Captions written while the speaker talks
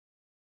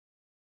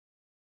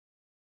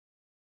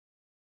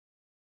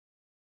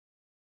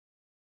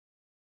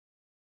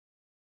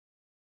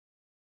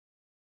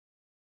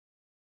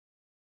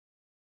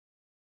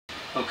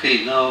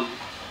Okay, now,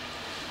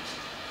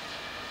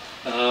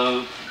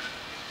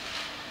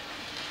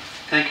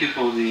 thank you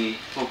for the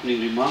opening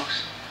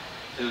remarks.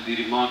 There will be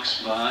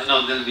remarks by,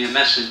 no, there will be a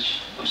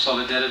message of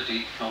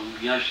solidarity from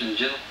Yash and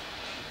Jill.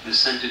 They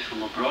sent it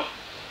from abroad.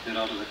 They're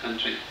out of the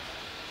country.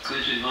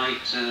 Could you invite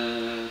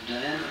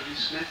Diane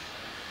Smith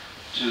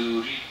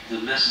to read the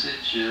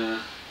message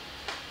of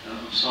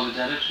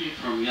solidarity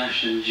from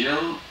Yash and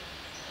Jill?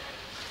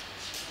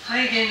 Hi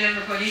again,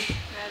 everybody.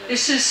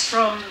 This is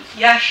from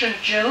Yash and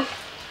Jill.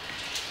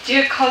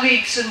 Dear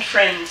colleagues and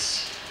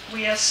friends,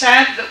 we are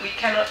sad that we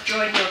cannot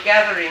join your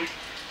gathering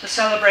to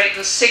celebrate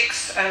the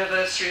 6th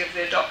anniversary of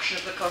the adoption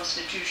of the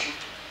Constitution.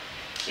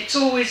 It's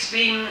always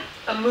been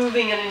a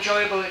moving and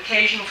enjoyable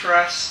occasion for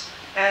us,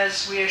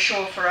 as we are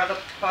sure for other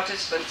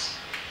participants.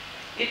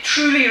 It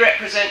truly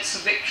represents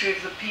the victory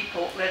of the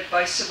people led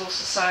by civil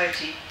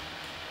society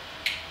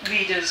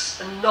leaders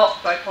and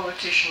not by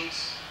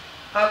politicians.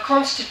 Our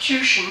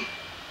Constitution,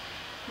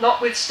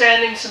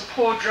 notwithstanding some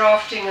poor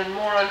drafting and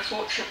more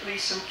unfortunately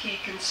some key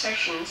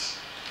concessions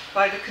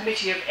by the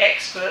Committee of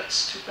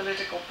Experts to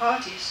political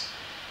parties,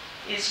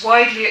 is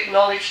widely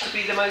acknowledged to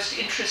be the most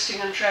interesting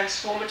and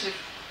transformative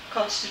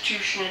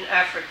constitution in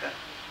Africa.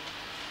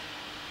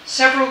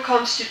 Several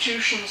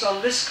constitutions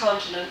on this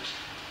continent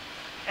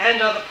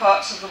and other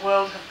parts of the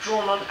world have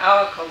drawn on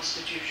our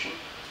constitution.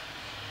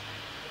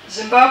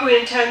 Zimbabwe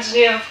and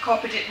Tanzania have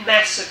copied it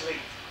massively.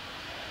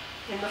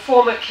 In the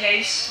former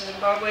case,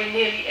 Zimbabwe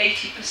nearly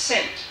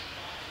 80%.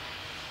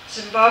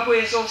 Zimbabwe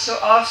has also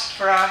asked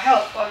for our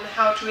help on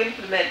how to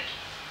implement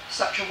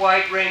such a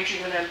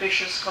wide-ranging and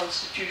ambitious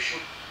constitution,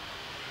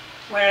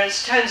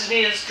 whereas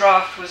Tanzania's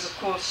draft was, of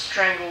course,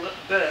 strangled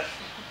at birth.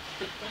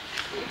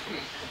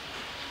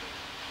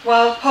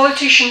 While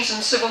politicians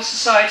and civil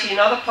society in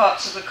other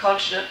parts of the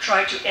continent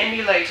try to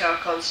emulate our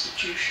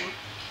constitution,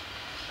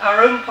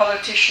 our own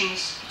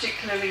politicians,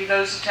 particularly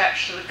those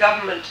attached to the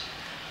government,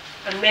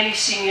 and many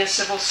senior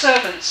civil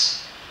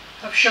servants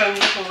have shown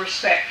little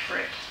respect for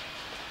it.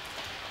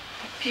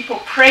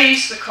 People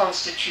praise the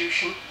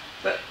Constitution,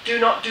 but do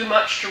not do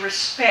much to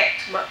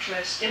respect, much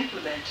less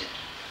implement it.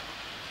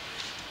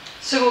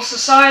 Civil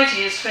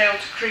society has failed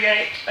to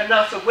create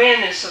enough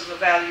awareness of the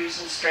values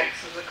and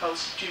strengths of the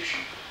Constitution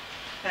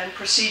and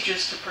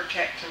procedures to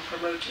protect and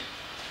promote it.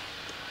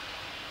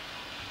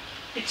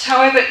 It's,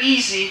 however,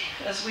 easy,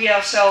 as we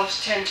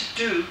ourselves tend to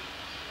do,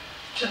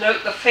 to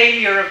note the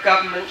failure of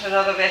government and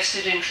other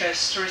vested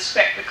interests to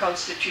respect the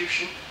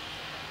Constitution,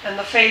 and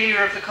the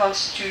failure of the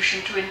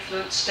Constitution to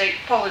influence state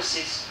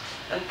policies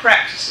and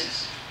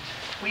practices.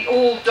 We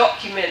all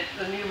document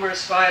the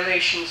numerous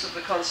violations of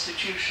the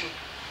Constitution.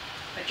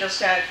 I just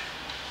add,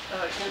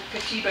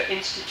 Katiba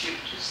Institute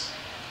is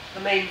the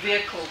main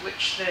vehicle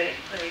which they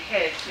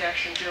head,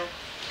 Yash and Jill,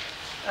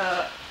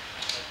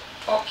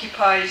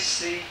 occupies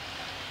the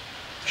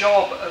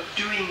job of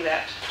doing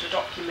that, to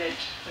document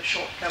the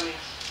shortcomings.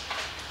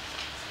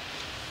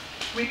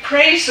 We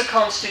praise the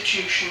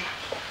Constitution,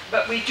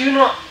 but we do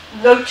not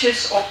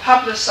notice or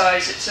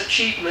publicize its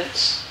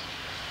achievements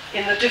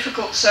in the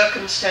difficult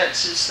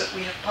circumstances that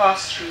we have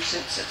passed through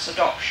since its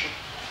adoption.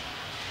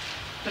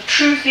 The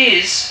truth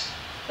is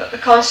that the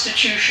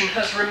Constitution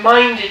has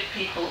reminded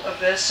people of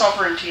their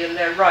sovereignty and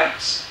their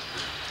rights,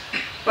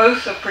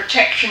 both of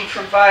protection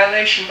from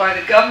violation by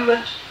the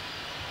government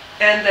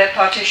and their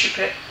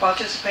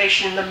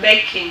participation in the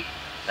making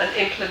and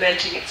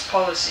implementing its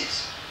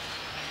policies.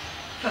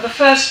 For the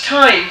first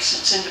time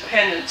since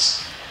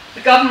independence,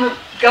 the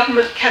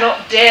government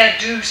cannot dare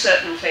do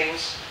certain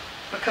things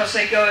because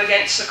they go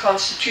against the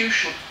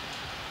Constitution.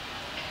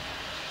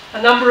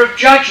 A number of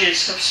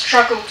judges have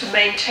struggled to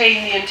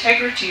maintain the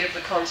integrity of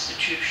the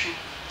Constitution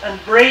and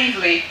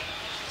bravely,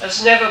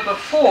 as never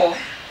before,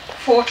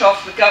 fought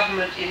off the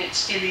government in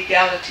its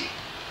illegality.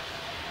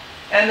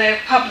 And they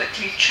have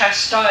publicly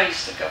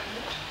chastised the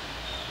government.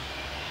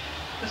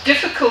 The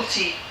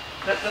difficulty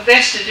that the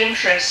vested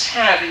interests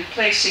have in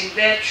placing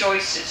their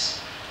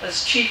choices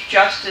as Chief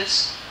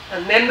Justice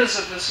and members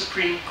of the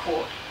Supreme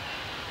Court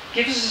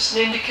gives us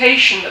an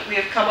indication that we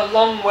have come a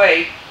long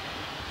way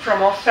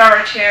from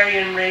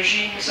authoritarian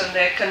regimes and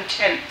their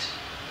contempt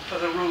for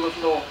the rule of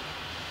law.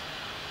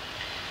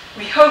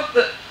 We hope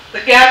that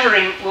the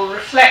gathering will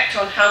reflect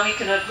on how we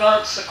can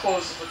advance the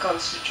cause of the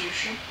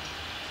Constitution,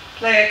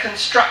 play a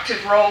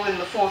constructive role in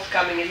the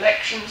forthcoming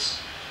elections,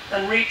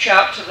 and reach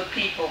out to the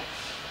people,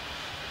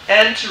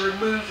 and to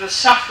remove the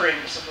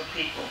sufferings of the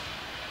people.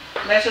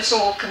 Let us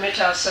all commit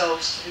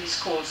ourselves to these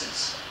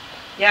causes.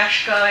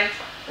 Yash Guy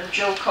and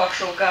Jill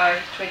Cottrell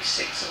Guy,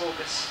 26th of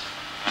August.